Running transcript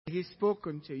He's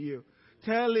spoken to you.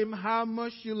 Tell him how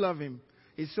much you love him.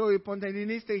 It's so important. He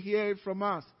needs to hear it from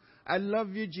us. I love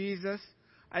you, Jesus.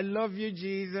 I love you,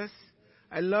 Jesus.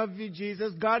 I love you,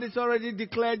 Jesus. God is already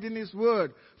declared in His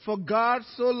Word. For God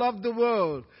so loved the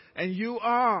world, and you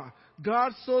are.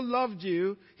 God so loved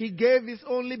you, He gave His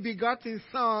only begotten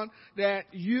Son, that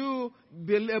you,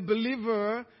 a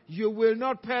believer, you will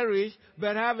not perish,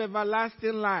 but have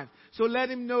everlasting life. So let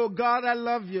him know, God, I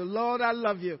love you. Lord, I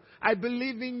love you. I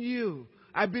believe in you.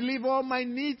 I believe all my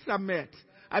needs are met.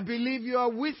 I believe you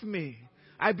are with me.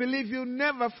 I believe you'll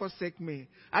never forsake me.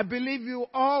 I believe you'll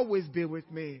always be with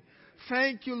me.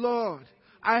 Thank you, Lord.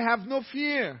 I have no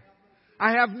fear.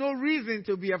 I have no reason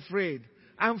to be afraid.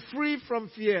 I'm free from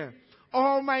fear.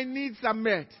 All my needs are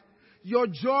met. Your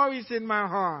joy is in my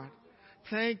heart.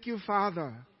 Thank you,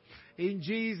 Father. In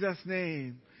Jesus'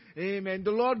 name. Amen.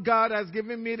 The Lord God has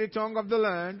given me the tongue of the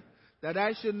learned, that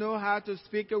I should know how to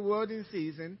speak a word in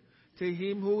season to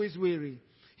him who is weary.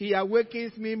 He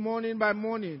awakens me morning by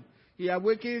morning. He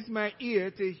awakens my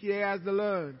ear to hear as the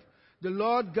learned. The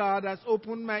Lord God has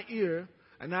opened my ear,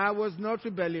 and I was not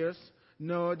rebellious,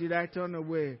 nor did I turn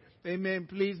away. Amen.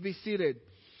 Please be seated.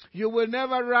 You will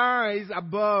never rise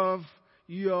above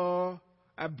your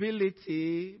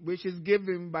ability, which is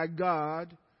given by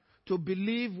God, to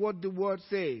believe what the Word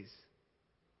says.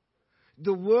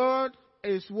 The Word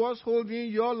is what's holding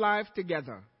your life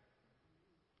together.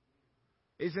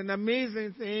 It's an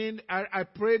amazing thing. I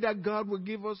pray that God will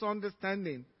give us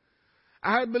understanding.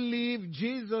 I believe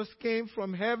Jesus came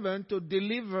from heaven to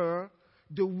deliver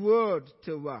the Word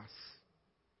to us.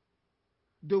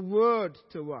 The Word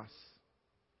to us.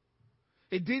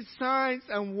 He did signs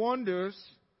and wonders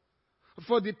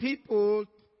for the people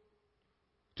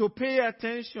to pay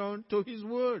attention to His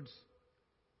words.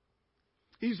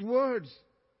 His words.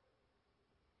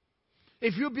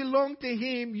 If you belong to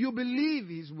Him, you believe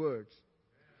His words.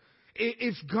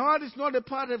 If God is not a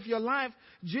part of your life,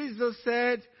 Jesus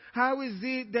said, how is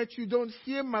it that you don't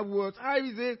hear my words? How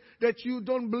is it that you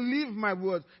don't believe my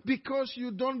words? Because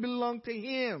you don't belong to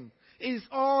Him. It's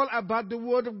all about the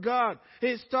Word of God.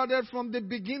 It started from the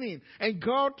beginning. And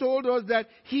God told us that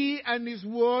He and His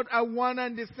Word are one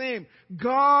and the same.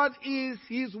 God is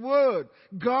His Word.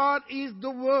 God is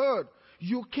the Word.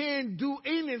 You can't do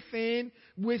anything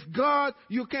with God.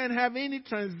 You can't have any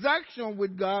transaction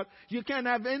with God. You can't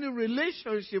have any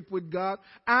relationship with God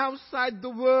outside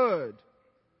the Word.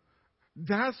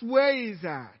 That's where He's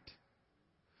at.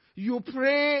 You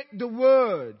pray the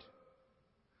Word.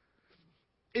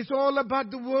 It's all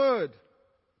about the Word.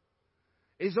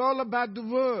 It's all about the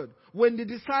Word. When the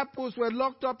disciples were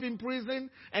locked up in prison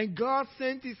and God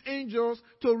sent His angels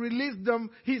to release them,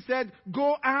 He said,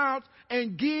 go out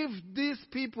and give these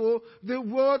people the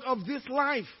word of this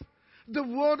life. The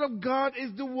Word of God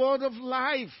is the word of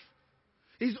life.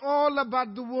 It's all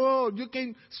about the Word. You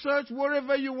can search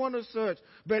wherever you want to search.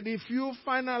 But if you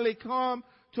finally come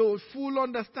to a full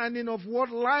understanding of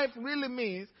what life really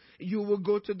means, you will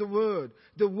go to the Word.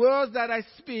 The words that I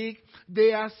speak,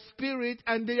 they are spirit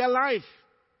and they are life.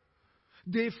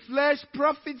 The flesh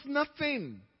profits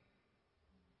nothing.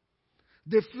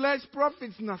 The flesh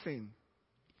profits nothing.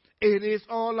 It is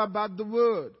all about the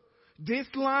Word. This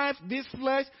life, this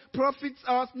flesh profits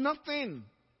us nothing.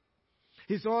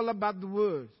 It's all about the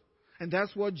Word. And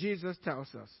that's what Jesus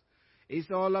tells us.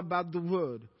 It's all about the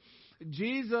Word.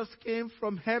 Jesus came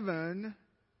from heaven.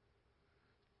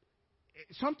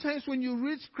 Sometimes when you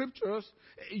read scriptures,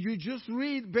 you just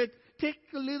read, but take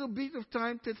a little bit of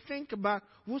time to think about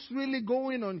what's really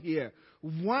going on here.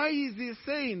 Why is He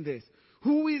saying this?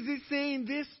 Who is He saying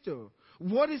this to?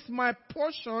 What is my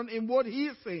portion in what He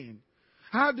is saying?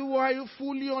 How do I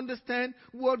fully understand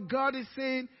what God is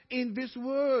saying in this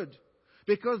Word?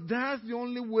 Because that's the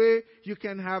only way you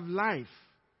can have life.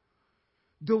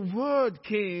 The Word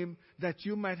came that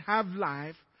you might have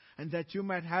life and that you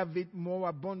might have it more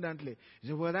abundantly. You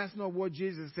say, well, that's not what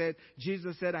Jesus said.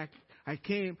 Jesus said, I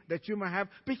came that you might have.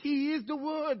 But He is the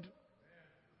Word.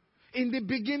 In the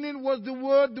beginning was the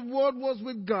Word. The Word was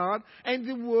with God. And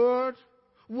the Word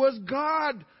was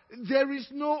God. There is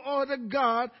no other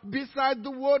God beside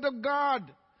the Word of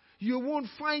God. You won't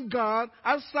find God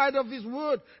outside of His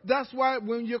Word. That's why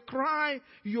when you cry,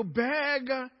 you beg,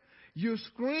 you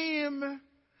scream.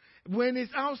 When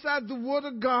it's outside the Word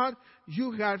of God,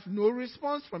 you have no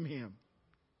response from Him.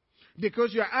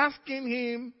 Because you're asking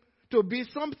Him to be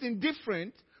something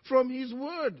different from His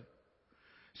Word.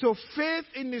 So faith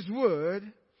in His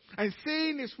Word and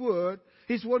saying His Word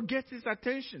is what gets His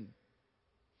attention.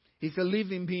 He's a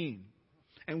living being.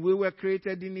 And we were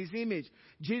created in His image.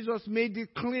 Jesus made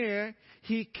it clear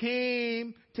He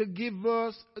came to give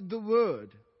us the Word.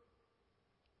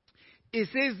 It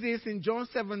says this in John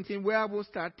 17, where I will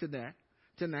start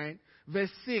tonight, verse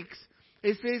 6.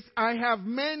 It says, I have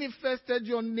manifested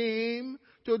your name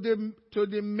to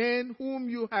the men whom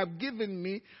you have given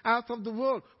me out of the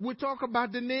world. We talk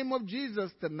about the name of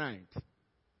Jesus tonight.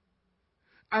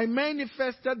 I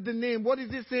manifested the name. What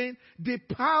is it saying? The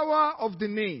power of the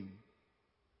name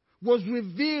was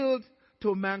revealed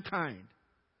to mankind.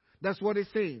 That's what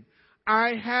it's saying.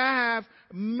 I have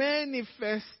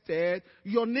manifested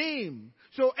your name.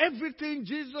 So everything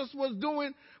Jesus was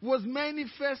doing was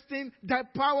manifesting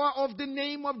that power of the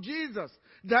name of Jesus.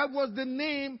 That was the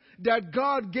name that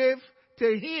God gave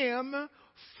to him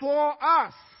for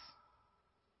us.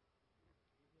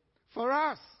 For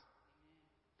us.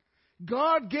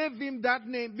 God gave him that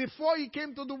name. Before he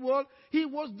came to the world, he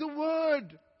was the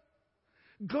Word.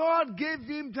 God gave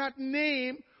him that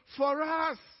name for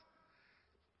us.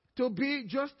 To be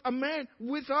just a man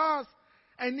with us.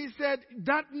 And he said,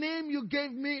 that name you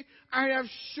gave me, I have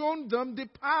shown them the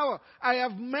power. I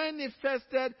have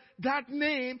manifested that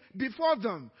name before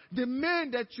them. The men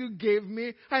that you gave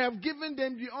me, I have given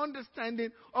them the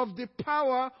understanding of the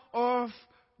power of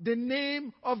the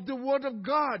name of the Word of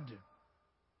God.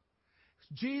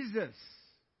 Jesus.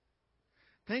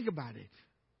 Think about it.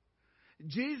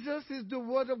 Jesus is the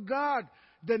Word of God.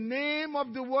 The name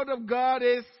of the Word of God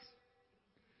is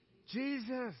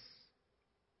Jesus.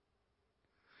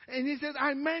 And he said,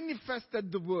 I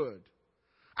manifested the Word.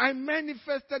 I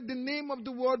manifested the name of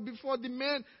the Word before the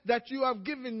men that you have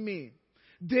given me.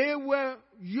 They were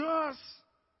yours.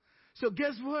 So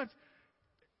guess what?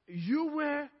 You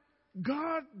were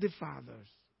God the Father's.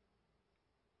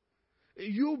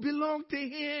 You belong to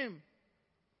him.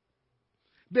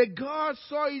 But God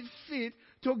saw it fit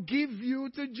to give you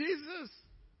to Jesus.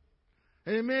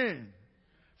 Amen.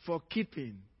 For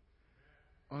keeping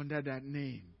under that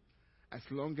name as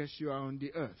long as you are on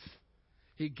the earth.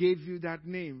 He gave you that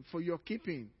name for your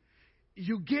keeping.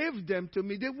 You gave them to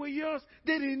me. They were yours.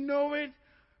 They didn't know it.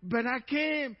 But I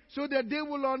came so that they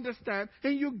will understand.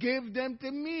 And you gave them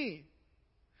to me.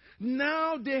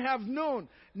 Now they have known.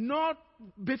 Not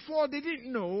before they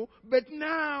didn't know. But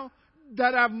now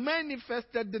that I've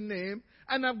manifested the name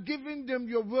and I've given them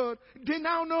your word, they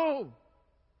now know.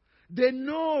 They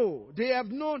know. They have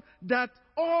known that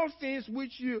all things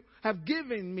which you have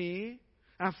given me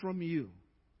are from you.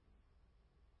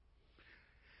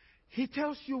 He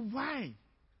tells you why.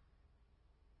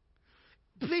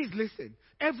 Please listen.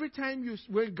 Every time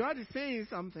when God is saying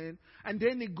something and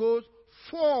then it goes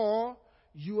for,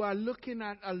 you are looking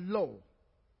at a law.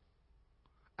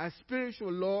 A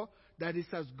spiritual law that is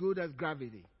as good as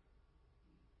gravity.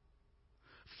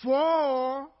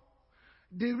 For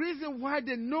the reason why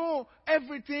they know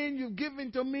everything you've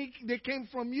given to me, they came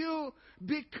from you,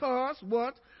 because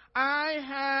what? I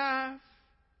have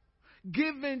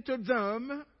given to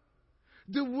them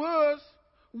the words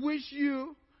which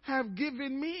you have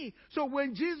given me. So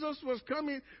when Jesus was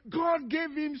coming, God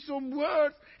gave him some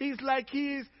words. It's like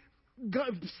he is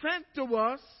sent to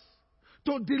us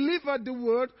to deliver the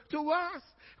word to us.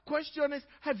 Question is,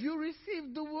 have you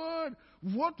received the word?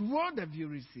 What word have you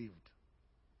received?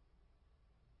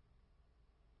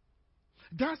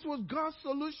 That was God's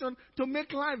solution to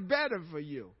make life better for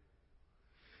you.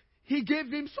 He gave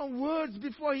him some words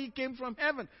before he came from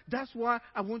heaven. That's why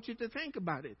I want you to think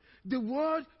about it. The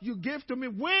word you gave to me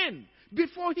when?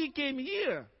 Before he came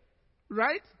here.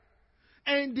 Right?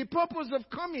 And the purpose of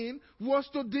coming was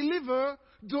to deliver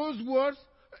those words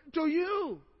to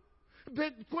you.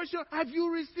 But question, have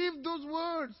you received those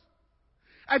words?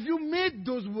 Have you made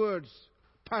those words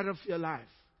part of your life?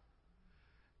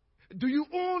 Do you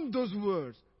own those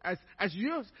words as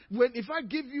yours? If I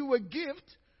give you a gift,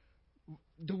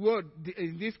 the word,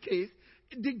 in this case,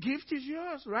 the gift is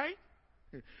yours, right?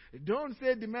 Don't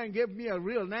say the man gave me a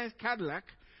real nice Cadillac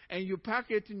and you park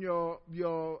it in your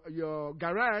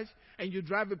garage and you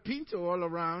drive a Pinto all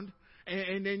around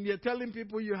and then you're telling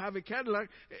people you have a Cadillac.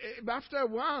 After a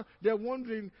while, they're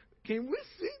wondering, can we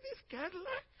see this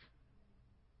Cadillac?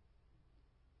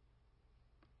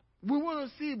 We want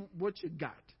to see what you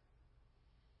got.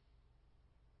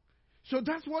 So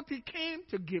that's what he came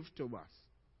to give to us.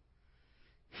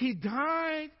 He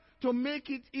died to make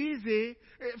it easy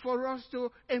for us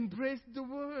to embrace the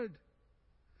word.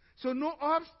 So no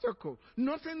obstacle,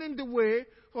 nothing in the way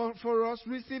for us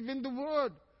receiving the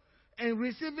word. And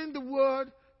receiving the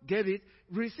word, get it,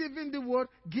 receiving the word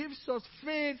gives us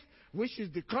faith, which is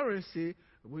the currency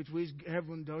with which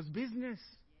heaven does business.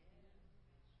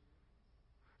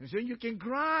 And so you can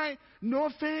cry, no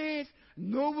faith,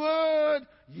 no word,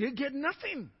 you get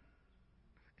nothing.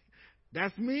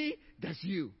 That's me, that's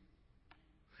you.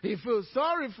 He feels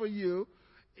sorry for you.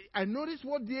 I notice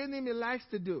what the enemy likes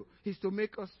to do is to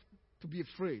make us to be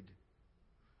afraid.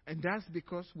 And that's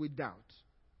because we doubt.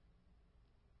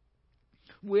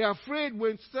 We are afraid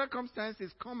when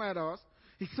circumstances come at us.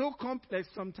 It's so complex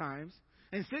sometimes.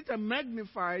 And Satan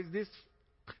magnifies these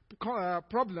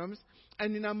problems.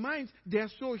 And in our minds, they are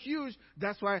so huge.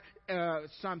 That's why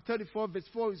Psalm 34 verse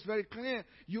 4 is very clear.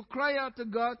 You cry out to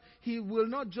God. He will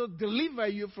not just deliver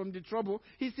you from the trouble.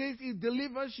 He says He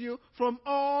delivers you from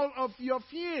all of your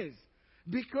fears.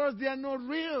 Because they are not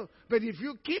real. But if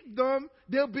you keep them,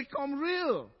 they'll become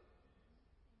real.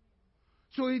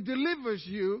 So He delivers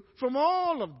you from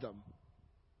all of them.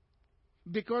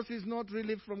 Because it's not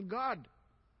really from God.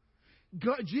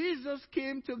 Jesus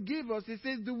came to give us. He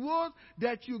says, the word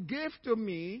that you gave to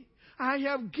me, I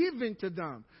have given to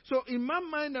them. So in my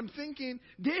mind, I'm thinking,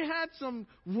 they had some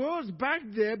words back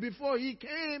there before He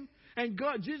came. And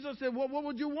Jesus said, well, what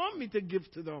would you want me to give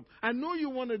to them? I know you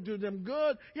want to do them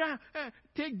good. Yeah,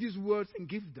 take these words and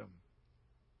give them.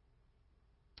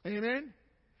 Amen?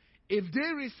 If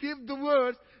they receive the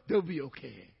words, they'll be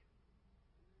okay.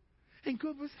 And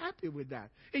God was happy with that.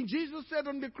 And Jesus said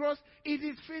on the cross, it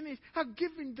is finished. I've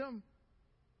given them.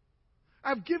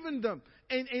 I've given them.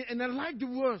 And I like the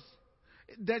words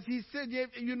that He said,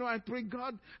 I pray,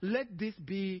 God, let this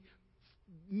be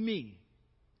me.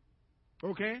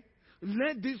 Okay?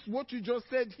 Let this, what you just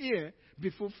said here,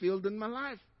 be fulfilled in my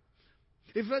life.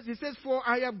 He says, for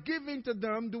I have given to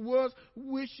them the words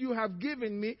which you have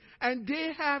given me, and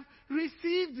they have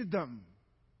received them.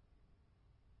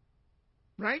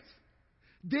 Right?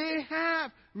 They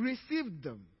have received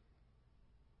them.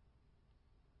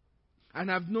 And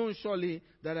I've known surely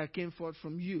that I came forth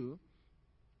from you,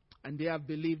 and they have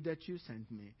believed that you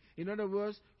sent me. In other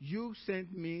words, you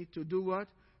sent me to do what?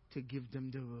 To give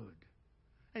them the word.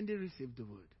 And they received the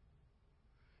word.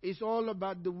 It's all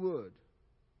about the word.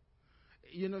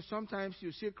 Sometimes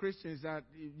you see Christians that,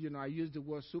 I use the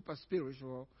word super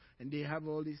spiritual, and they have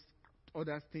all these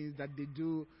other things that they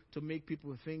do to make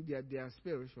people think that they are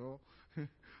spiritual.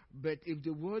 But if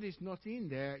the word is not in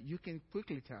there, you can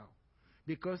quickly tell.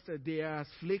 Because they are as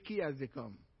flaky as they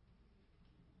come.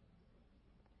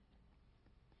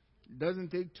 It doesn't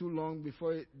take too long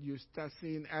before you start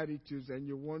seeing attitudes and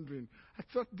you're wondering, I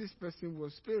thought this person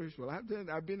was spiritual. I've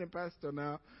been a pastor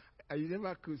now. I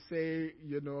never could say,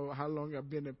 how long I've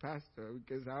been a pastor,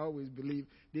 because I always believe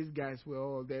these guys were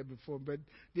all there before. But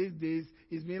these days,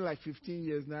 it's been like 15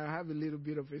 years now. I have a little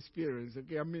bit of experience,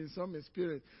 okay? Some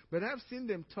experience. But I've seen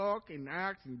them talk and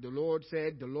act, and the Lord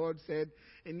said.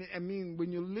 And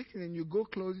when you listen and you go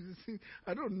close, you think,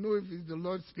 I don't know if it's the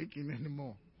Lord speaking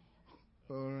anymore.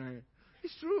 All right.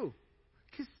 It's true.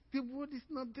 Because the word is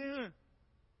not there.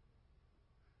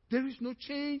 There is no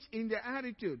change in their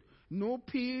attitude. No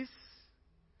peace.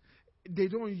 They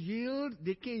don't yield.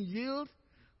 They can't yield.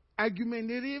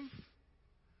 Argumentative.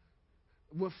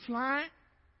 Will fly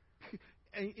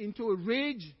into a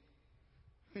rage.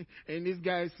 And this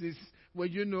guy says, well,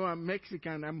 I'm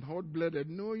Mexican. I'm hot-blooded.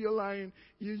 No, you're lying.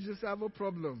 You just have a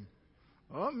problem.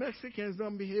 Oh, Mexicans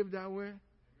don't behave that way.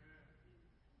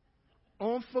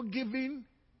 Unforgiving.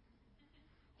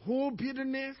 Hold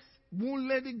bitterness. Won't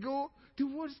let it go. The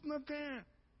word's not there.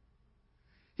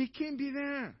 It can't be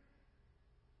there.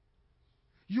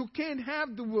 You can't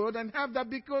have the word and have that,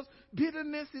 because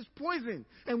bitterness is poison.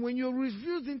 And when you're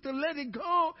refusing to let it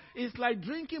go, it's like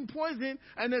drinking poison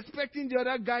and expecting the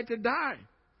other guy to die.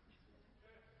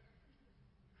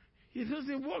 It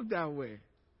doesn't work that way.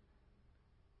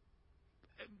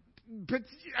 But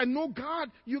I know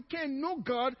God. You can't know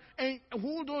God and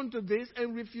hold on to this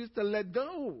and refuse to let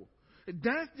go.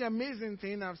 That's the amazing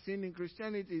thing I've seen in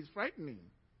Christianity. It's frightening.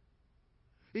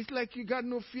 It's like you got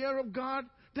no fear of God.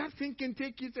 That thing can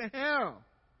take you to hell.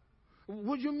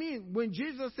 What do you mean? When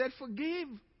Jesus said forgive,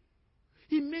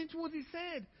 He meant what He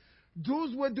said.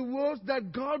 Those were the words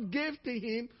that God gave to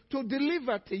Him to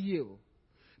deliver to you.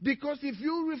 Because if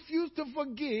you refuse to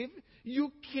forgive,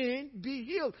 you can't be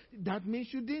healed. That means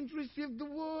you didn't receive the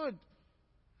word.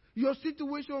 Your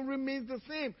situation remains the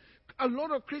same. A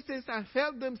lot of Christians have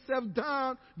held themselves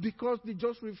down because they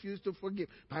just refuse to forgive.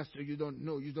 Pastor, you don't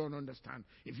know, you don't understand.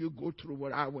 If you go through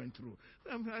what I went through.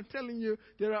 I'm telling you,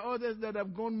 there are others that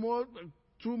have gone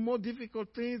through more difficult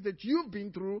things that you've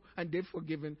been through, and they've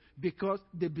forgiven because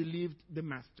they believed the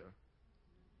Master.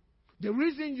 The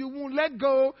reason you won't let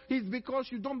go is because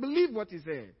you don't believe what He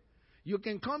said. You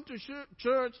can come to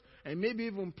church and maybe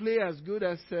even play as good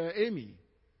as Amy.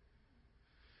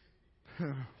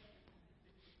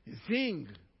 Sing.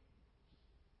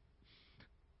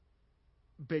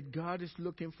 But God is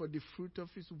looking for the fruit of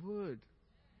His word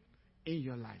in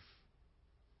your life.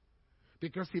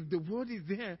 Because if the word is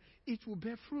there, it will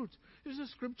bear fruit. This is a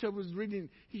scripture I was reading.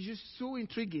 It's just so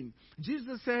intriguing.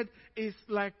 Jesus said it's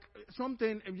like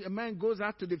something, a man goes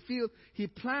out to the field, he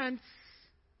plants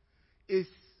his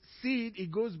seed, he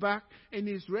goes back and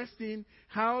he's resting.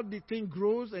 How the thing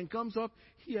grows and comes up,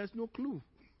 he has no clue.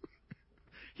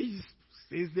 He just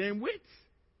stays there and waits.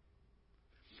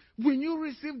 When you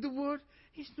receive the word,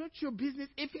 it's not your business.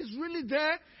 If it's really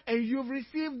there and you've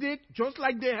received it just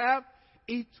like they have,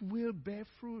 it will bear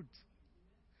fruit.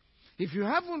 If you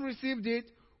haven't received it,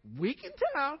 we can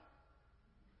tell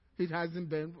it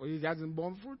hasn't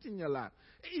borne fruit in your life.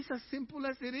 It's as simple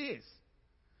as it is.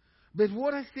 But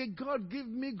what I say, God, give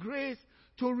me grace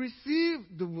to receive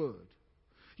the word.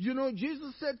 You know,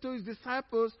 Jesus said to his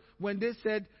disciples when they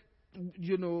said,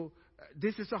 you know,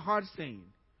 this is a hard saying.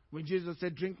 When Jesus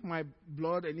said, drink my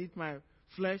blood and eat my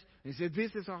flesh, he said,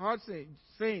 this is a hard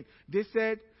saying. They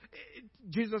said,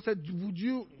 Jesus said, would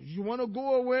you want to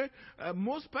go away?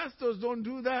 Most pastors don't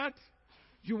do that.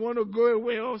 You want to go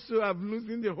away also? I'm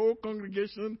losing the whole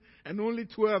congregation and only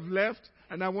 12 left,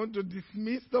 and I want to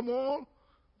dismiss them all.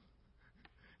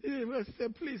 He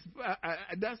said, please,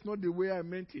 that's not the way I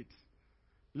meant it.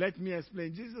 Let me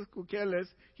explain. Jesus could care less.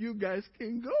 You guys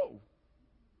can go.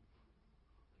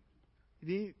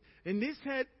 And they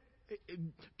said,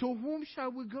 to whom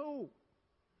shall we go?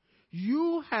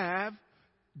 You have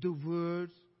the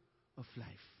words of life.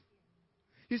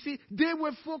 You see, they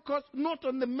were focused not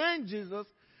on the man Jesus,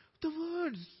 the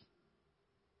words.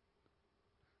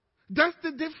 That's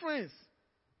the difference.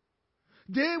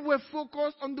 They were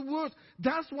focused on the words.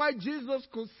 That's why Jesus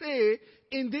could say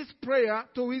in this prayer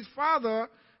to his Father,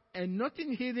 and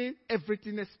nothing hidden,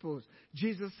 everything exposed.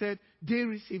 Jesus said, they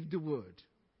received the word.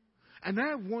 And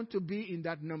I want to be in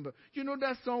that number. You know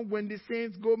that song, when the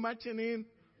saints go marching in?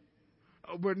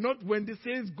 But not when the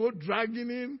saints go dragging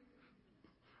in.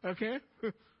 Okay?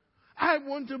 I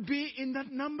want to be in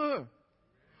that number.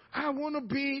 I want to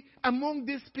be among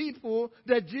these people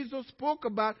that Jesus spoke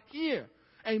about here.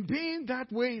 And being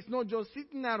that way is not just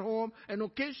sitting at home and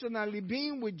occasionally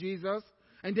being with Jesus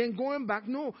and then going back.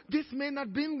 No, this man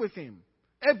had been with him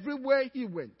everywhere he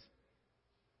went.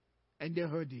 And they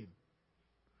heard him.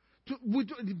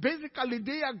 Basically,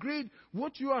 they agreed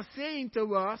what you are saying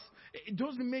to us, it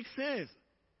doesn't make sense.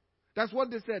 That's what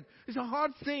they said. It's a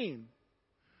hard thing.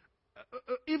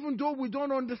 Even though we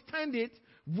don't understand it,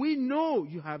 we know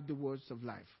you have the words of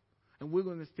life. And we're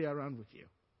going to stay around with you.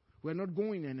 We're not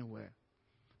going anywhere.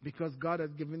 Because God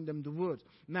has given them the words.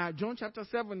 Now, John chapter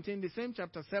 17, the same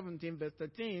chapter 17, verse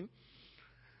 13,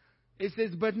 it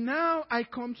says, but now I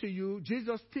come to you,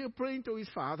 Jesus still praying to his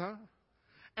Father,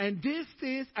 and these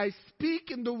things I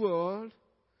speak in the world,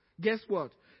 guess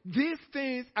what? These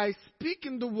things I speak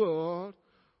in the world,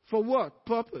 for what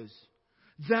purpose?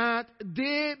 That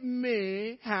they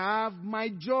may have my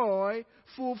joy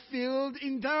fulfilled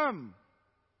in them.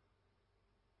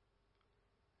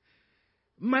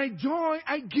 My joy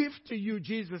I give to you,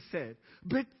 Jesus said.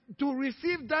 But to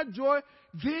receive that joy,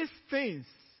 these things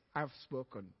I've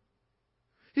spoken.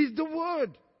 It's the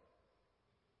word.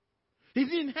 He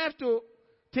didn't have to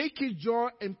take his joy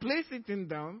and place it in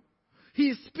them. He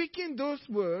is speaking those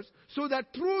words so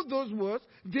that through those words,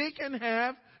 they can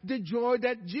have the joy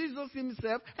that Jesus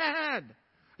himself had.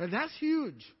 And that's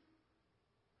huge.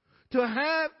 To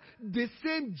have the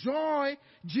same joy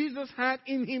Jesus had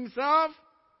in himself,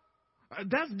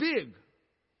 that's big.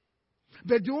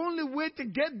 But the only way to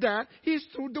get that is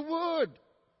through the word.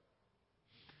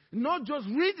 Not just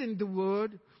reading the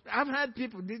word. I've had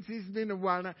people, this has been a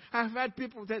while now, I've had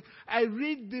people say, I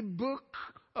read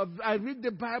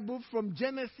the Bible from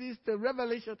Genesis to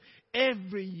Revelation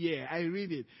every year. I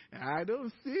read it. I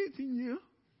don't see it in you.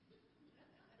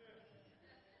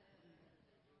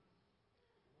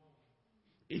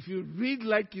 If you read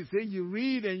like you say you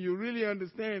read and you really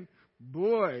understand,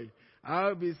 boy,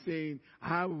 I'll be saying,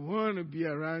 I want to be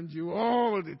around you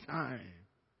all the time.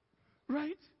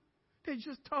 Right? They're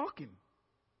just talking.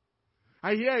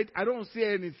 I hear it. I don't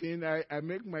say anything. I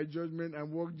make my judgment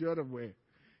and walk the other way.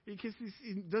 Because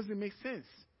it doesn't make sense.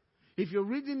 If you're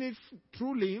reading it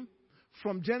truly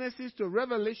from Genesis to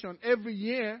Revelation every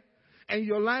year and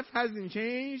your life hasn't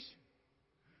changed,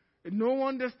 no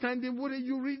understanding, what are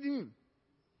you reading?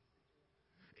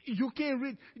 You can't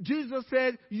read. Jesus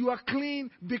said, you are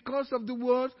clean because of the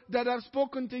words that I've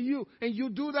spoken to you. And you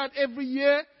do that every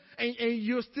year and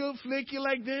you're still flaky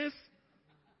like this?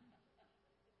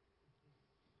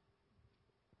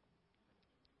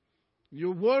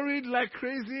 You're worried like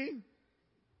crazy?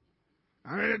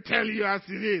 I'm going to tell you as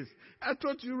it is. I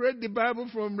thought you read the Bible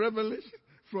from Revelation,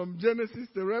 from Genesis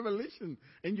to Revelation,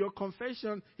 and your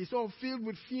confession is all filled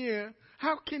with fear,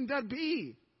 how can that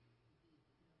be?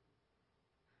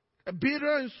 A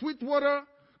bitter and sweet water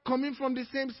coming from the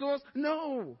same source?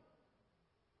 No.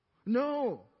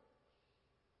 No.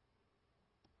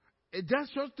 That's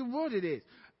just the word it is.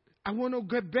 I want to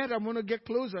get better. I want to get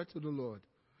closer to the Lord.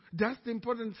 That's the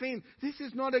important thing. This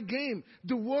is not a game.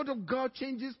 The Word of God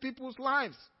changes people's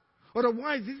lives.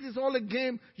 Otherwise, this is all a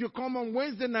game. You come on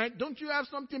Wednesday night. Don't you have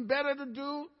something better to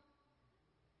do?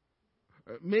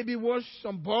 Maybe watch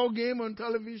some ball game on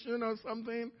television or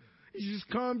something. You just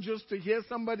come just to hear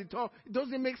somebody talk. It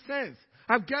doesn't make sense.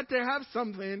 I've got to have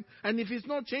something, and if it's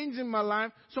not changing my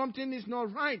life, something is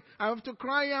not right. I have to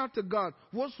cry out to God.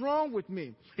 What's wrong with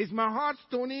me? Is my heart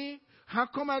stony? How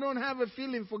come I don't have a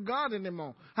feeling for God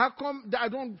anymore? How come I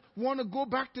don't want to go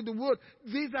back to the Word?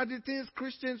 These are the things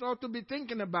Christians ought to be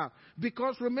thinking about.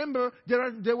 Because remember,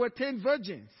 there were 10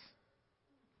 virgins.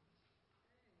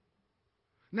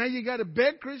 Now you got to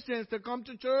beg Christians to come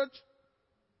to church?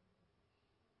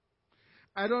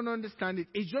 I don't understand it.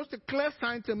 It's just a clear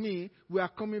sign to me we are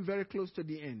coming very close to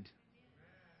the end.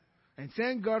 And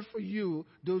thank God for you,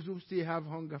 those who still have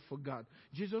hunger for God.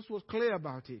 Jesus was clear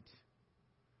about it.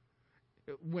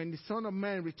 When the Son of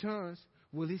Man returns,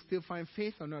 will he still find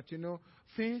faith or not? You know,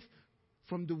 faith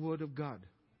from the Word of God.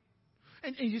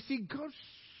 And you see, God,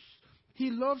 He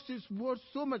loves His Word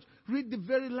so much. Read the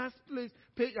very last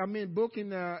book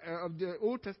of the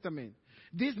Old Testament.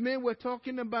 These men were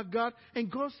talking about God, and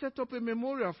God set up a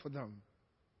memorial for them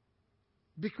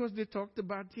because they talked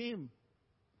about Him.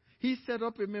 He set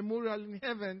up a memorial in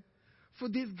heaven for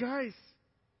these guys.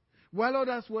 While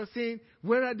others were saying,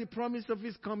 where are the promise of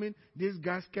His coming? These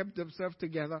guys kept themselves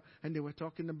together, and they were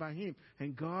talking about Him.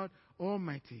 And God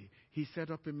Almighty, He set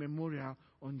up a memorial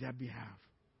on their behalf.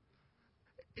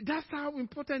 That's how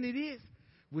important it is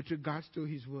with regards to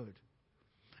His Word.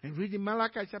 And reading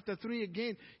Malachi chapter 3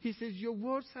 again, he says, your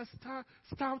words are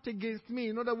stout against me.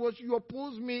 In other words, you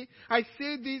oppose me. I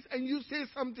say this and you say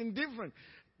something different.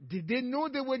 Did they know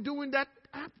they were doing that?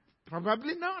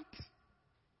 Probably not.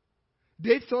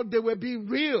 They thought they were being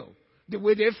real the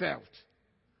way they felt.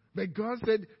 But God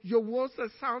said, your words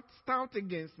are stout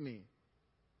against me.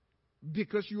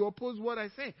 Because you oppose what I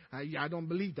say. I don't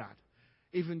believe that.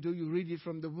 Even though you read it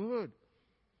from the Word.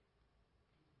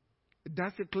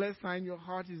 That's a clear sign your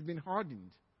heart has been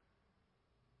hardened.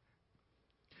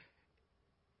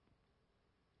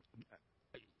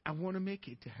 I want to make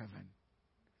it to heaven.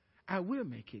 I will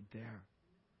make it there.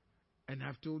 And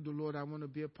I've told the Lord I want to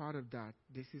be a part of that.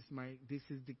 This is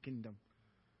the kingdom.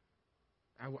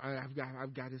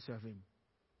 I've got to serve Him.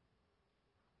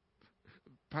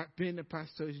 Being a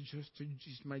pastor is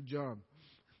just my job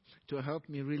to help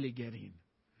me really get in.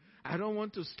 I don't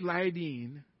want to slide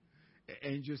in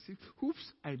and just say,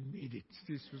 oops, I made it.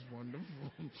 This was wonderful.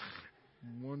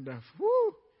 Wonderful.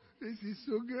 Woo, this is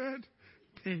so good.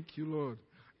 Thank you, Lord.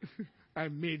 I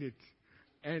made it.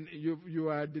 And you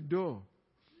are at the door.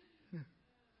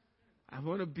 I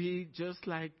want to be just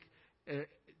like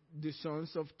the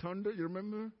sons of thunder. You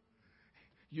remember?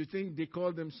 You think they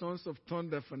called them sons of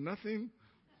thunder for nothing?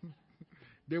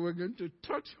 They were going to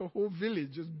touch a whole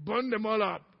village, just burn them all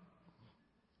up.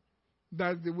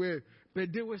 That's the way.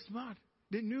 But they were smart.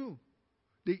 They knew.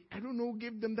 I don't know who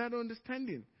gave them that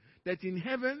understanding. That in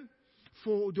heaven,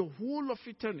 for the whole of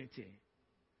eternity,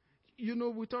 you know,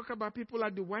 we talk about people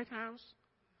at the White House,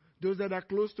 those that are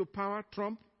close to power,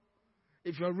 Trump.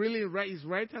 If you're really his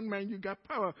right-hand man, you got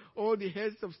power. All the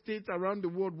heads of states around the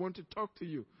world want to talk to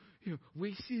you.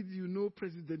 We see,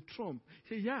 President Trump.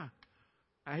 Say, yeah.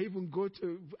 I can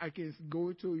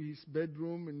go to his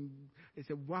bedroom and I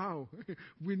say, wow,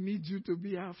 we need you to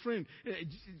be our friend.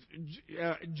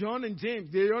 John and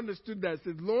James, they understood that.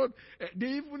 Said, Lord, they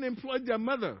even employed their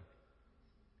mother.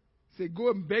 Say,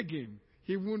 go and beg him.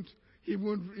 He won't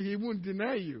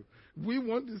deny you. We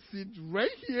want to sit right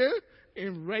here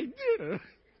and right there,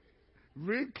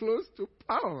 real close to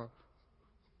power.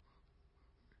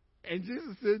 And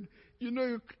Jesus said,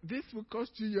 this will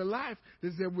cost you your life. They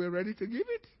said, we're ready to give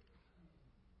it.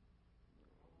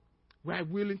 We're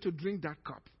willing to drink that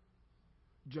cup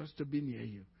just to be near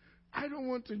you. I don't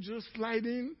want to just slide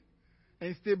in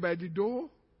and stay by the door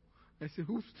and say,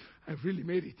 oops, I really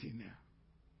made it in there.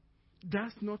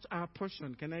 That's not our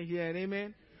portion. Can I hear an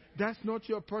amen? That's not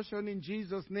your portion in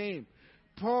Jesus' name.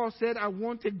 Paul said, I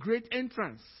want a great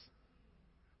entrance.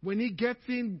 When he gets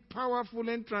in, powerful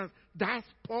entrance, that's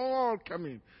Paul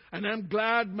coming. And I'm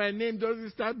glad my name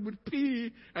doesn't start with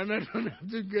P and I don't have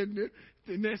to get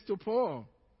next to Paul.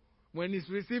 When he's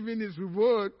receiving his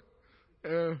reward,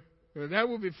 that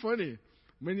would be funny.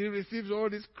 When he receives all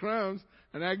these crowns,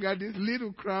 and I got this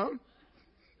little crown,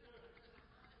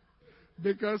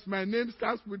 because my name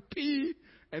starts with P,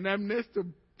 and I'm next to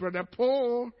Brother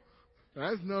Paul,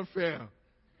 that's not fair.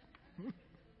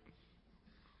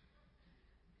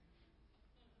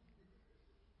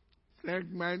 Like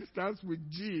mine starts with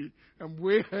G. I'm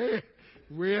way ahead.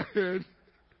 Way ahead.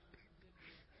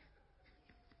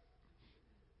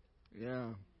 Yeah.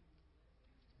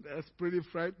 That's pretty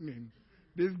frightening.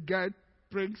 This guy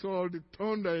brings all the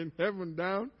thunder in heaven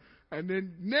down, and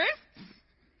then next,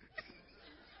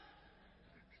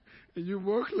 and you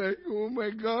walk like, oh my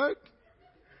God,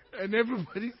 and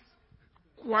everybody's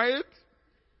quiet.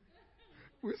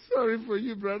 We're sorry for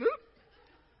you, brother.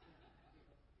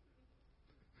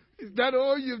 Is that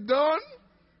all you've done?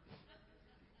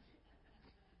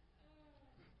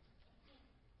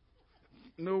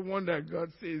 No wonder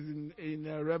God says in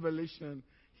Revelation,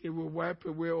 He will wipe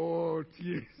away all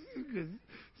tears. Because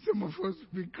some of us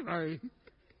will be crying.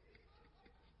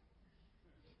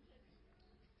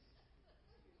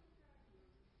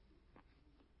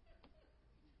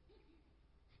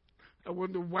 I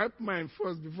want to wipe mine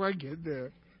first before I get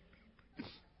there.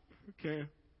 Okay.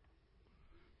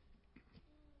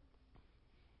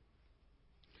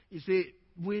 You see,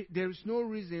 there is no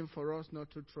reason for us not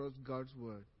to trust God's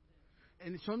word.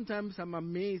 And sometimes I'm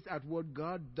amazed at what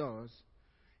God does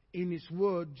in His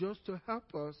word just to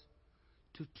help us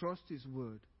to trust His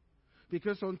word.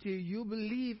 Because until you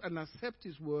believe and accept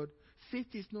His word,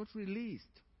 faith is not released.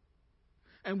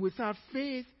 And without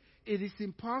faith, it is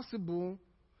impossible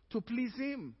to please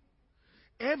Him.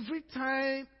 Every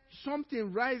time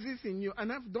something rises in you,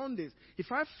 and I've done this,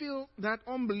 if I feel that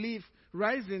unbelief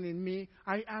rising in me,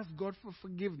 I ask God for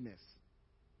forgiveness.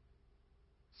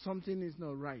 Something is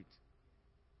not right.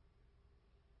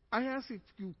 I ask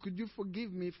could you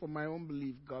forgive me for my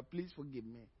unbelief, God? Please forgive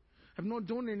me. I've not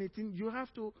done anything. You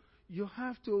have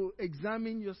to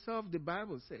examine yourself, the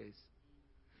Bible says.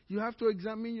 You have to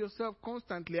examine yourself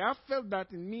constantly. I felt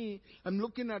that in me. I'm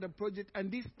looking at a project, and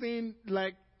this thing,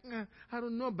 like, I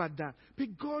don't know about that.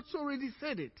 But God's already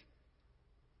said it.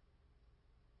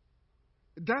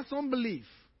 That's unbelief.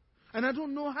 And I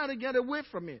don't know how to get away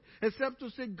from it, except to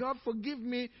say, God, forgive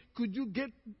me. Could you get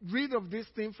rid of this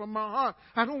thing from my heart?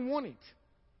 I don't want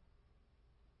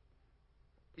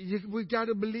it. We got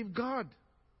to believe God.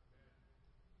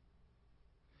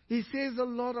 He says a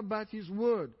lot about His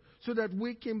word so that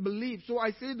we can believe. So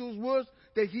I say those words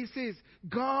that He says,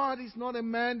 God is not a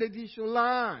man that He shall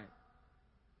lie.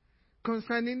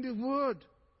 Concerning the word.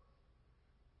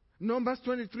 Numbers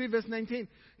 23 verse 19.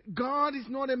 God is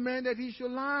not a man that He shall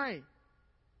lie.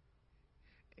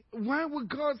 Why would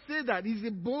God say that? Is He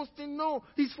boasting? No,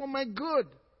 it's for my good.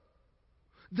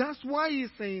 That's why He's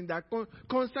saying that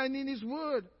concerning His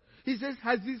word. He says,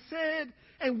 has He said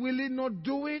and will He not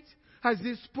do it? Has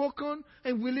He spoken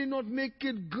and will He not make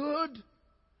it good?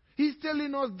 He's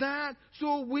telling us that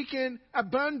so we can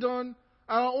abandon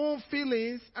our own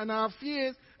feelings and our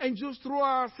fears and just throw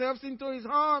ourselves into His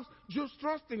arms, just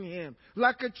trusting Him.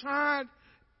 Like a child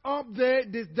up there,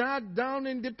 this dad down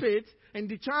in the pit, and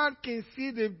the child can see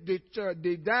the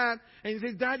dad, and he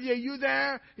says, Daddy, are you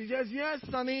there? He says, yes,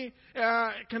 sonny.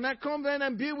 Can I come then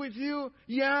and be with you?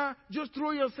 Yeah, just throw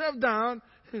yourself down.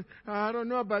 I don't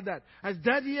know about that. Has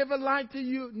Daddy ever lied to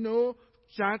you? No.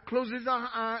 Child closes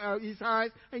his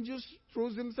eyes and just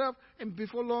throws himself, and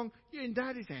before long, you're in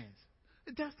Daddy's hands.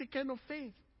 That's the kind of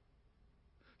faith.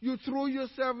 You throw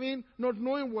yourself in, not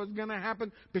knowing what's going to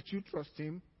happen, but you trust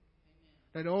Him.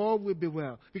 That all will be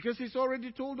well. Because He's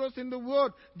already told us in the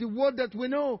word that we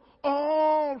know,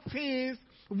 all things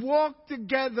work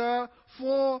together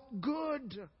for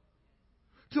good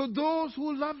to those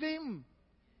who love Him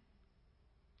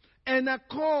and are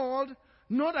called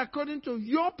not according to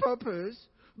your purpose,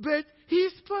 but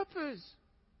His purpose.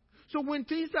 So when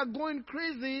things are going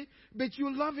crazy, but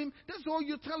you love Him, that's all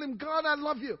you tell Him. God, I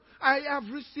love you. I have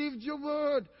received your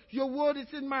word. Your word is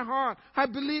in my heart. I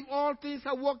believe all things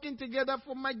are working together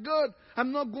for my good.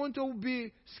 I'm not going to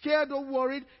be scared or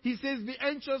worried. He says, be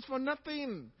anxious for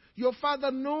nothing. Your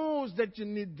Father knows that you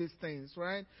need these things,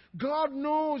 right? God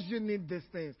knows you need these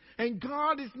things. And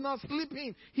God is not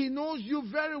sleeping. He knows you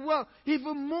very well,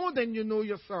 even more than you know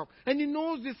yourself. And He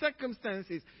knows the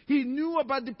circumstances. He knew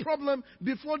about the problem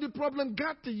before the problem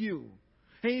got to you.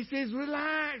 And He says,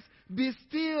 relax, be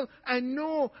still, and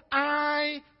know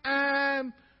I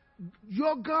am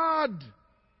your God.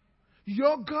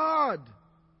 Your God.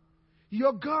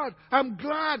 Your God. I'm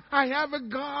glad I have a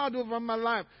God over my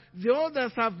life. The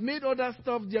others have made other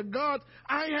stuff their God.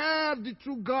 I have the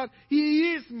true God.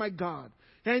 He is my God.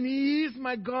 And He is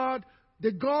my God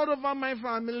the God over my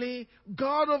family,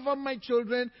 God over my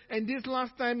children. And this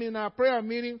last time in our prayer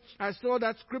meeting, I saw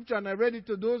that scripture and I read it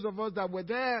to those of us that were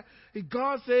there.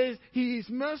 God says His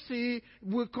mercy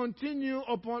will continue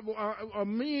upon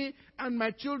on me and my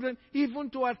children even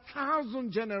to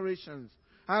 1,000 generations.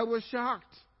 I was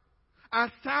shocked.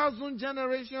 1,000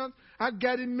 generations are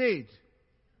getting made.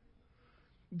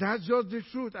 That's just the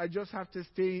truth. I just have to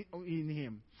stay in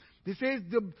Him. He says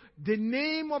the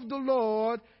name of the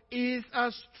Lord is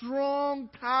a strong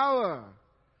tower.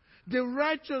 The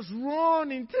righteous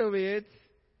run into it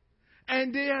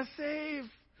and they are safe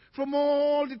from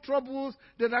all the troubles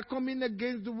that are coming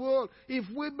against the world. If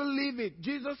we believe it,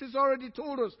 Jesus has already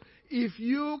told us, if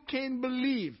you can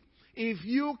believe, if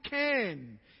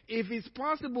it's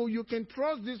possible, you can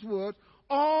trust this word,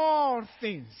 all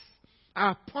things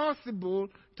are possible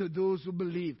to those who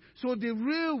believe. So the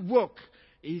real work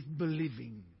is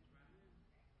believing.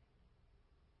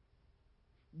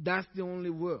 That's the only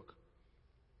work.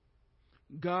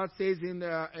 God says in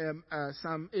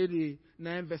Psalm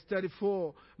 89 verse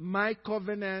 34, my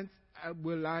covenant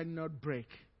will I not break.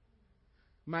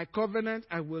 My covenant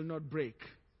I will not break.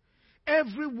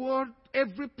 Every word,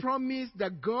 every promise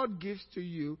that God gives to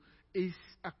you is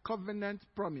a covenant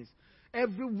promise.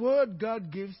 Every word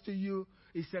God gives to you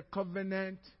is a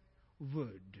covenant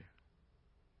word.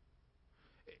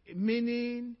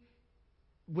 Meaning,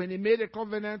 when He made a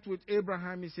covenant with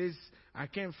Abraham, He says, I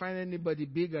can't find anybody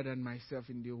bigger than myself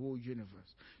in the whole universe.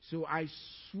 So I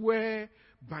swear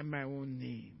by my own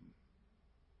name,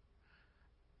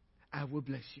 I will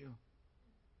bless you.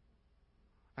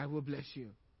 I will bless you.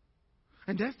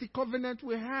 And that's the covenant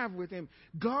we have with Him.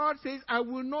 God says, I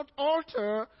will not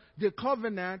alter the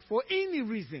covenant for any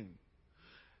reason.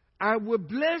 I will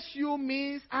bless you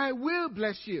means I will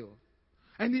bless you.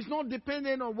 And it's not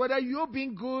dependent on whether you're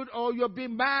being good or you're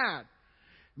being bad.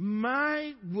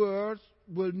 My words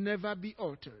will never be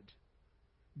altered.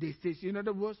 They say, in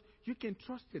other words, you can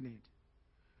trust in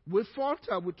it. We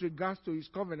falter with regards to His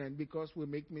covenant because we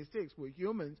make mistakes. We're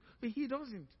humans, but He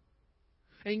doesn't.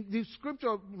 And the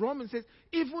scripture, Romans says,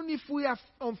 even if we are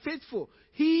unfaithful,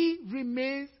 He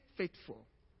remains faithful.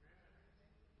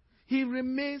 He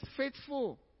remains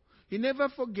faithful. He never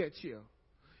forgets you.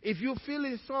 If you're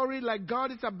feeling sorry, like God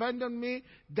has abandoned me,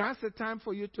 that's the time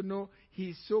for you to know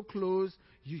He's so close,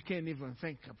 you can't even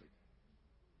think of it.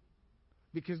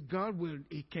 Because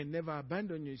He can never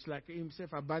abandon you. It's like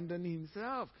Himself abandoning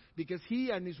Himself. Because He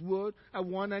and His word are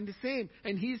one and the same.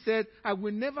 And He said, I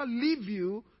will never leave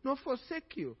you nor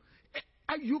forsake you.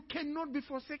 You cannot be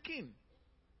forsaken.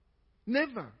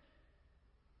 Never.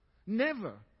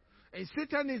 Never. And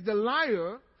Satan is the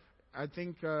liar. I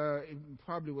think it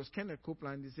probably was Kenneth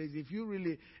Copeland. He says,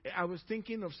 I was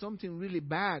thinking of something really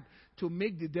bad to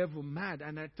make the devil mad.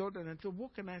 And I thought,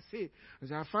 what can I say? I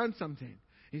said, I found something.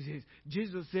 He says,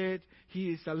 Jesus said He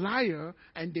is a liar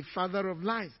and the father of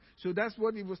lies. So that's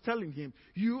what He was telling him.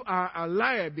 You are a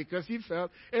liar, because he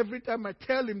felt every time I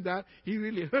tell him that, he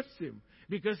really hurts him.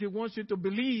 Because he wants you to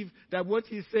believe that what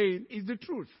he's saying is the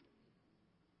truth.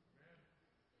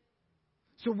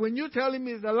 So when you tell him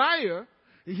he's a liar,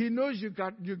 he knows you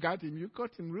got him. You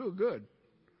caught him real good.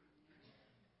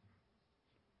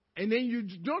 And then you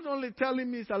don't only tell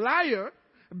him he's a liar,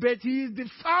 but he is the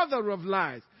father of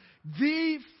lies.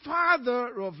 The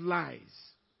father of lies.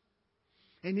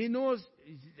 And he knows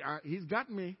he's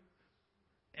got me.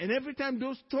 And every time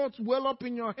those thoughts well up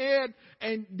in your head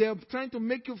and they're trying to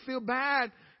make you feel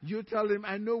bad, you tell him,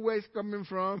 I know where it's coming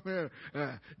from.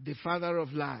 The father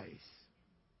of lies.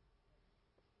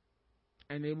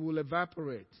 And it will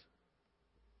evaporate.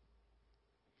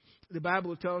 The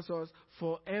Bible tells us,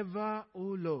 forever, O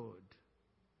Lord,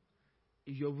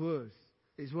 your word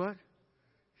is what?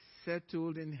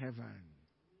 Settled in heaven.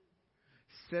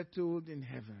 Settled in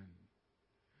heaven.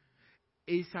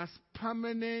 It's as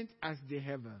permanent as the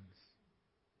heavens.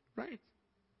 Right?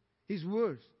 His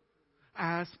words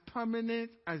are as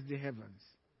permanent as the heavens.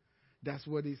 That's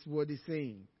what he's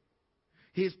saying.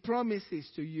 His promises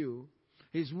to you,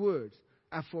 His words,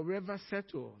 are forever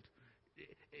settled.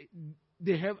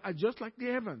 They are just like the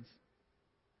heavens.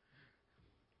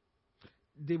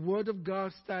 The word of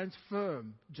God stands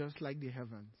firm, just like the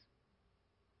heavens.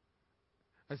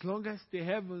 As long as the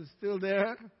heavens is still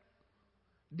there,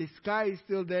 the sky is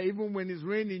still there. Even when it's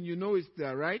raining, you know it's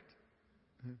there, right?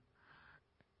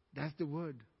 That's the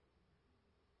word.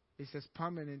 It's as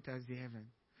permanent as the heaven.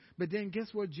 But then guess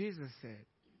what Jesus said?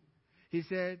 He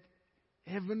said,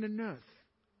 heaven and earth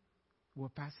will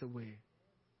pass away.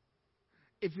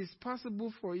 If it's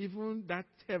possible for even that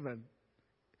heaven,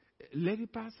 let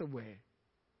it pass away.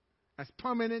 As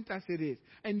permanent as it is.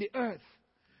 And the earth,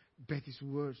 But his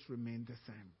words remain the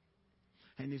same.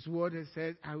 And his word has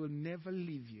said, I will never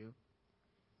leave you.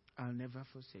 I'll never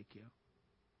forsake you.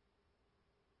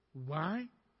 Why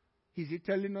is he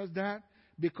telling us that?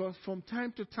 Because from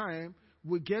time to time,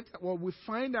 we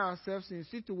find ourselves in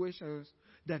situations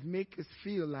that make us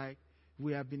feel like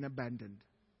we have been abandoned.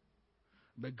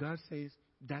 But God says,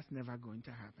 that's never going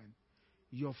to happen.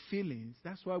 Your feelings,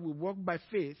 that's why we walk by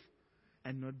faith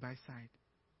and not by sight.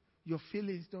 Your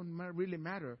feelings don't really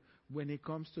matter when it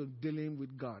comes to dealing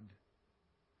with God.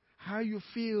 How you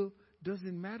feel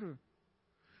doesn't matter.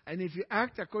 And if you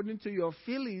act according to your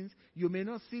feelings, you may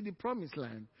not see the promised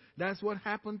land. That's what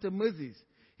happened to Moses.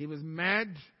 He was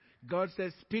mad. God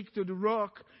said, speak to the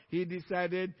rock. He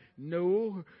decided,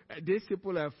 no, these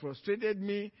people have frustrated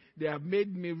me. They have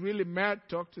made me really mad.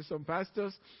 Talk to some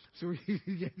pastors. So he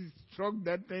struck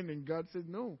that thing, and God said,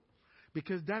 no.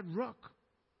 Because that rock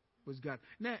was God.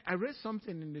 Now, I read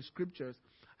something in the scriptures.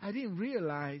 I didn't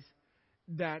realize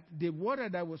that the water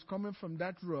that was coming from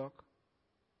that rock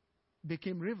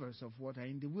became rivers of water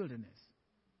in the wilderness.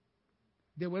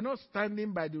 They were not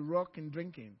standing by the rock and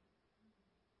drinking.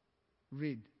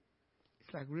 Read.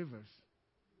 It's like rivers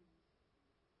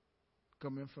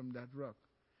coming from that rock.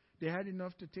 They had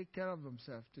enough to take care of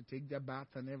themselves, to take their bath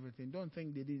and everything. Don't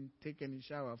think they didn't take any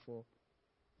shower for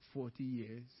 40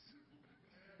 years.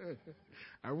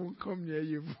 I won't come near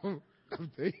you for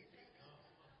something.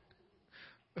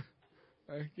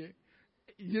 Okay.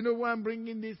 You know why I'm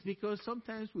bringing this? Because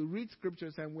sometimes we read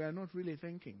scriptures and we are not really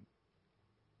thinking.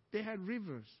 They had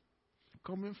rivers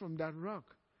coming from that rock.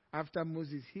 After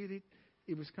Moses hit it,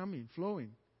 it was coming,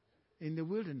 flowing in the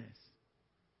wilderness.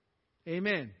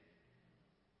 Amen.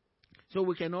 So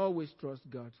we can always trust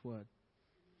God's word.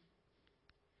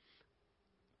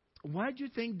 Why do you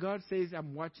think God says,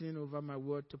 I'm watching over my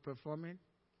word to perform it?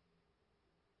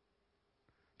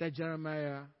 That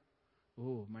Jeremiah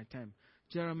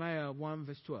 1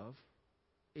 verse 12,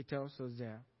 it tells us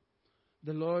there.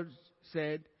 The Lord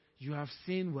said, you have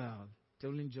seen well,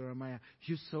 telling Jeremiah,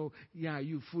 you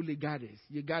fully got this.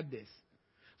 You got this.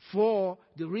 For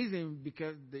the reason,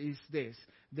 because is this,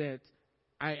 that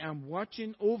I am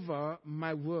watching over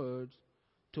my word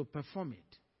to perform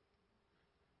it.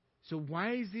 So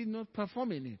why is he not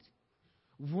performing it?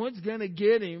 What's going to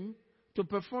get him to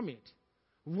perform it?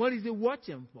 What is he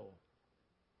watching for?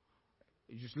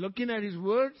 He's just looking at his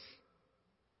words.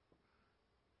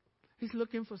 He's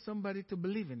looking for somebody to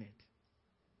believe in it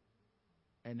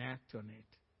and act on it.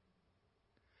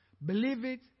 Believe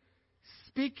it,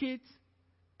 speak it,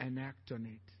 and act on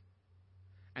it.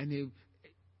 And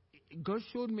God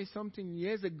showed me something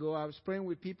years ago. I was praying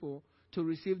with people to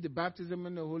receive the baptism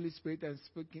in the Holy Spirit and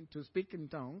to speak in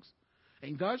tongues.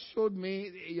 And God showed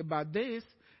me about this,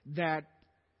 that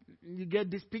you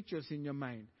get these pictures in your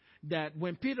mind. That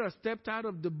when Peter stepped out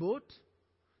of the boat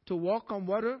to walk on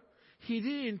water, he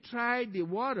didn't try the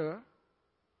water.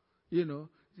 You know,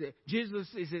 Jesus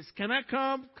says, can I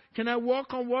come? Can I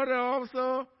walk on water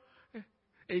also?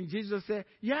 And Jesus said,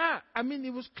 yeah. I mean,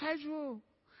 it was casual.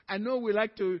 I know we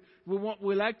like to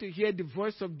hear the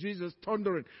voice of Jesus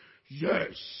thundering.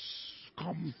 Yes,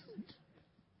 come.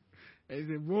 And he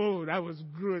said, whoa, that was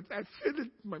good. I feel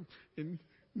it in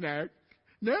my neck.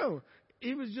 No,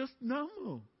 it was just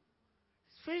normal.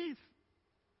 It's faith.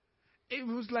 It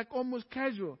was like almost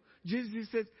casual. Jesus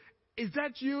said, is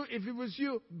that you? If it was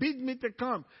you, bid me to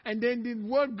come. And then the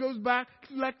word goes back,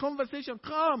 like conversation,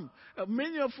 come.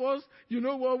 Many of us, you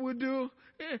know what we'll do?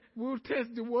 We'll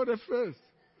test the water first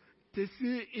to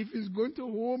see if it's going to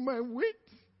hold my weight.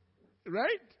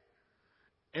 Right?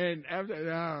 And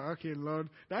after, okay, Lord,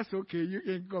 that's okay. You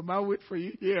can come. I'll wait for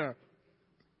you here.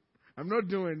 I'm not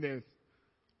doing this.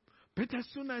 But as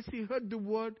soon as he heard the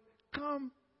word, come,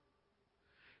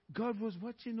 God was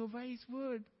watching over his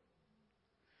word.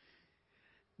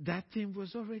 That thing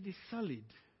was already solid.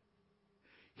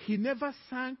 He never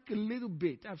sank a little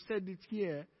bit. I've said it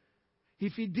here.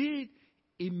 If he did,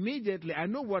 immediately, I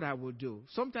know what I would do.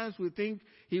 Sometimes we think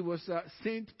he was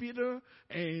Saint Peter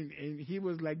and he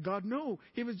was like God. No,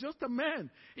 he was just a man.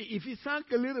 If he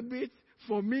sank a little bit,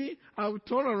 for me, I would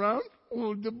turn around,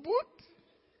 hold the boat,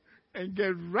 and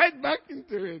get right back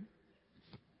into it.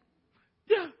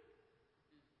 Yeah.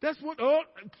 That's what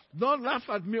don't laugh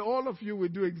at me. All of you will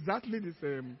do exactly the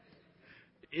same.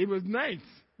 It was night,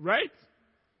 right?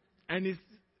 And it's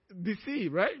the sea,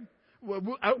 right?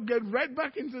 Well, I'll get right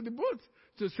back into the boat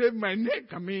to save my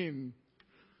neck. I mean,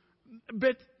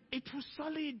 but it was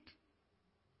solid.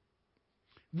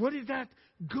 What is that?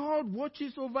 God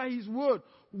watches over his word.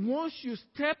 Once you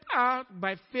step out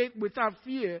by faith without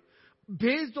fear,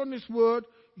 based on his word,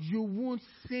 you won't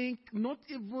sink, not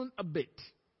even a bit.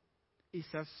 is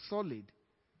as solid.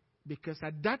 Because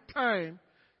at that time,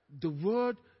 the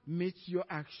word meets your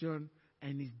action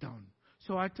and is done.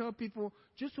 So I tell people,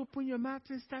 just open your mouth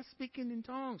and start speaking in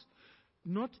tongues.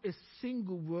 Not a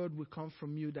single word will come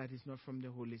from you that is not from the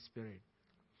Holy Spirit.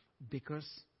 Because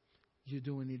you're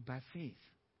doing it by faith.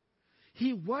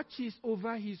 He watches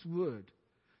over His word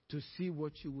to see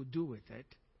what you will do with it,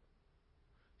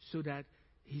 so that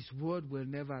His word will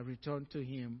never return to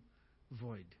Him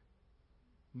void.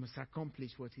 You must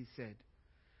accomplish what He said.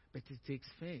 But it takes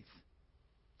faith.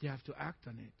 You have to act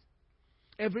on it.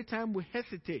 Every time we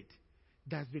hesitate,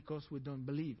 that's because we don't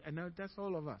believe. And now that's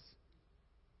all of us.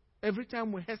 Every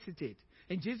time we hesitate.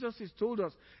 And Jesus has told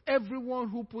us, everyone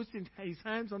who puts his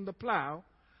hands on the plow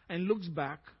and looks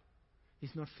back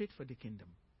is not fit for the kingdom.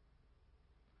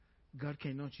 God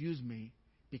cannot use me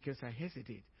because I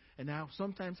hesitate. And now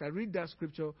sometimes I read that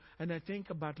scripture and I think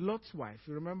about Lot's wife.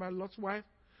 You remember Lot's wife?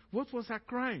 What was her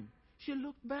crime? She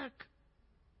looked back.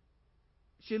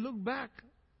 She looked back.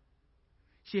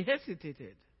 She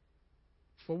hesitated.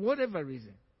 For whatever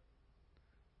reason.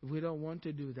 We don't want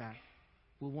to do that.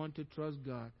 We want to trust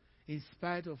God. In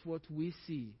spite of what we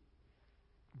see,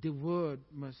 the word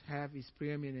must have its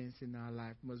preeminence in our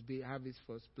life, must have its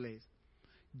first place.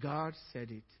 God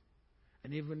said it.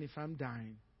 And even if I'm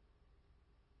dying,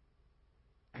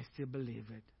 I still believe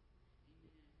it.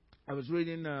 I was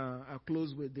reading, I'll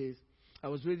close with this. I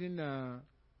was reading,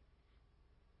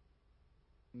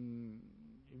 it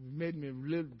made me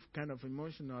really kind of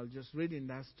emotional just reading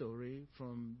that story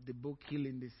from the book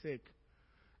Healing the Sick.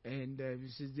 And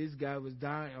this guy was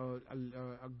dying, or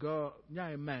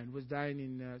a man was dying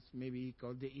in maybe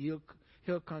called the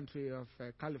hill country of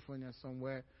California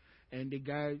somewhere. And the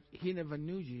guy, he never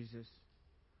knew Jesus.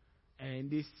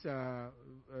 And this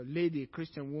lady,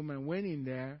 Christian woman, went in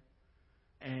there,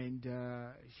 and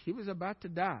he was about to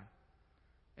die.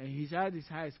 And he had his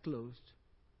eyes closed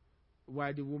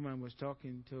while the woman was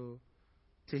talking to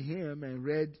him and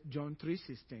read John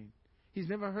 3:16. He's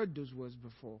never heard those words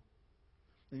before.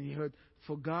 And he heard,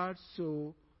 "For God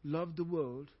so loved the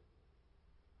world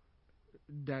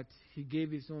that He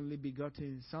gave His only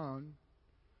begotten Son,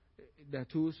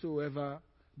 that whosoever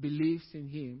believes in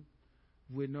Him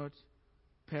will not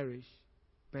perish,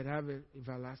 but have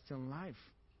everlasting life."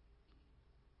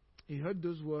 He heard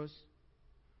those words,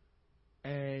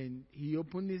 and he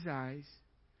opened his eyes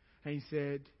and he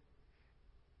said,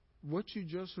 "What you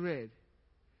just read,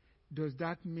 does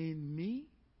that mean me?"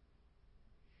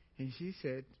 And she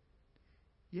said,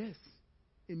 "Yes,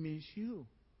 it means you."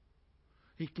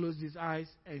 He closed his eyes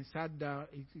and sat down,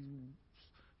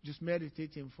 just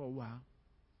meditating for a while.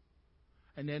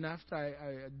 And then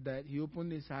after that, he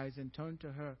opened his eyes and turned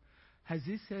to her. "Has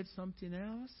he said something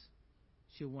else?"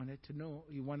 She wanted to know.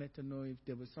 He wanted to know if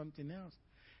there was something else.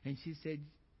 And she said,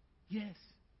 "Yes."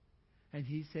 And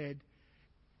he said,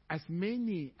 "As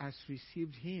many as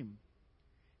received Him,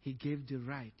 He gave the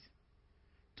right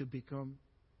to become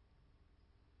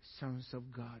sons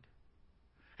of God."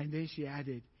 And then she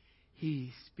added, "He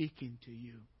is speaking to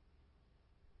you."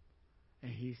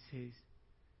 And he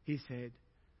said,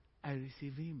 "I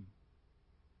receive Him."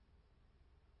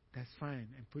 "That's fine."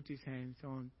 And put his hands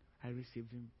on, "I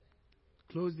received Him."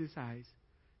 Closed his eyes.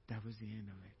 That was the end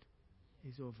of it.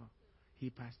 It's over. He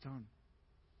passed on.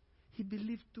 He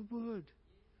believed the word.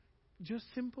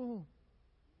 Just simple.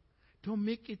 Don't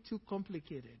make it too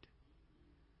complicated.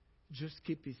 Just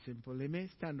keep it simple. Amen.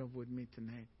 Stand up with me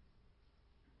tonight.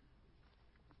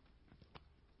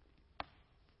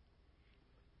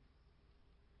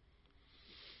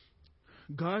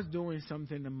 God's doing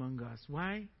something among us.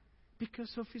 Why?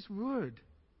 Because of His word.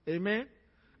 Amen.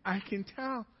 I can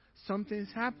tell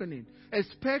something's happening.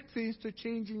 Expect things to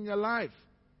change in your life.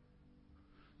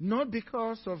 Not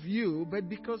because of you, but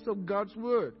because of God's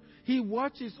word. He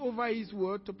watches over His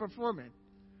word to perform it.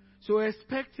 So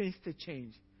expect things to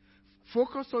change.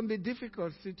 Focus on the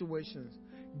difficult situations.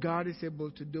 God is able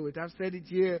to do it. I've said it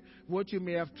here. What you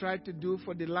may have tried to do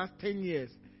for the last 10 years,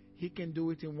 He can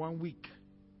do it in 1 week.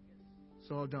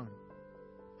 It's all done.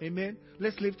 Amen.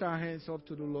 Let's lift our hands up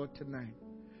to the Lord tonight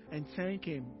and thank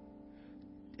Him.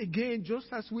 Again, just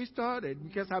as we started,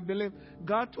 because I believe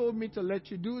God told me to let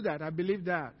you do that. I believe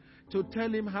that. To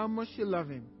tell Him how much you love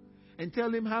Him. And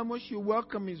tell Him how much you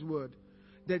welcome His word.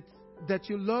 That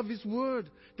you love His word.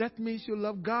 That means you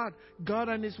love God. God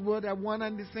and His word are one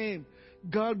and the same.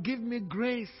 God, give me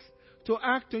grace to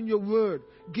act on your word.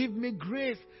 Give me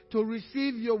grace to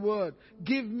receive your word.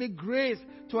 Give me grace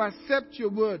to accept your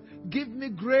word. Give me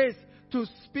grace to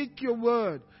speak your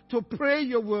word, to pray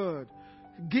your word.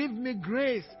 Give me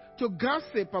grace to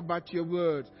gossip about your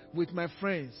word with my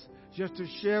friends. just to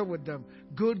share with them.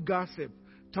 Good gossip.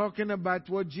 Talking about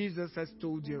what Jesus has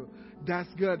told you. That's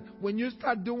good. When you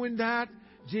start doing that,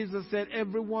 Jesus said,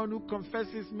 everyone who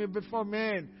confesses me before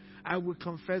men, I will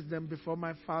confess them before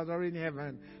my Father in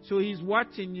heaven. So He's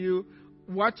watching you,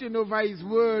 watching over His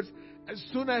words. As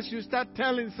soon as you start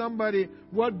telling somebody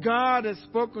what God has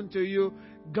spoken to you,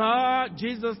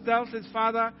 Jesus tells His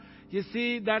Father, you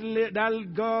see that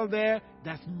girl there,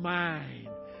 that's mine.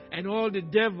 And all the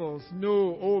devils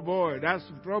know, oh boy, that's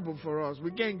trouble for us.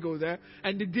 We can't go there.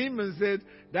 And the demon said,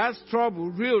 that's trouble,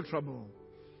 real trouble.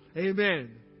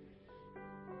 Amen.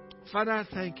 Father, I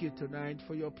thank you tonight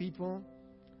for your people.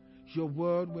 Your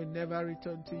word will never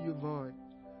return to you void.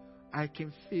 I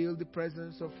can feel the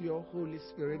presence of your Holy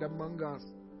Spirit among us.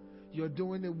 You're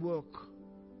doing a work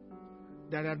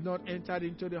that have not entered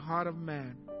into the heart of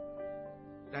man,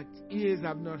 that ears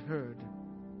have not heard.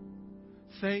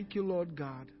 Thank you, Lord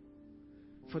God,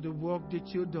 for the work that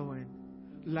you're doing.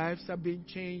 Lives are being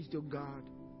changed, oh God.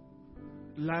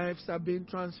 Lives are being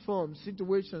transformed.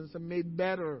 Situations are made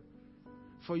better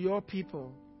for your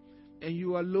people. And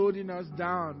you are loading us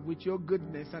down with your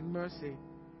goodness and mercy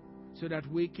so that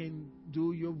we can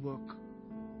do your work.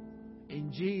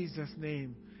 In Jesus'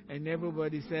 name. And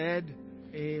everybody said,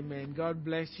 amen. God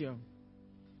bless you.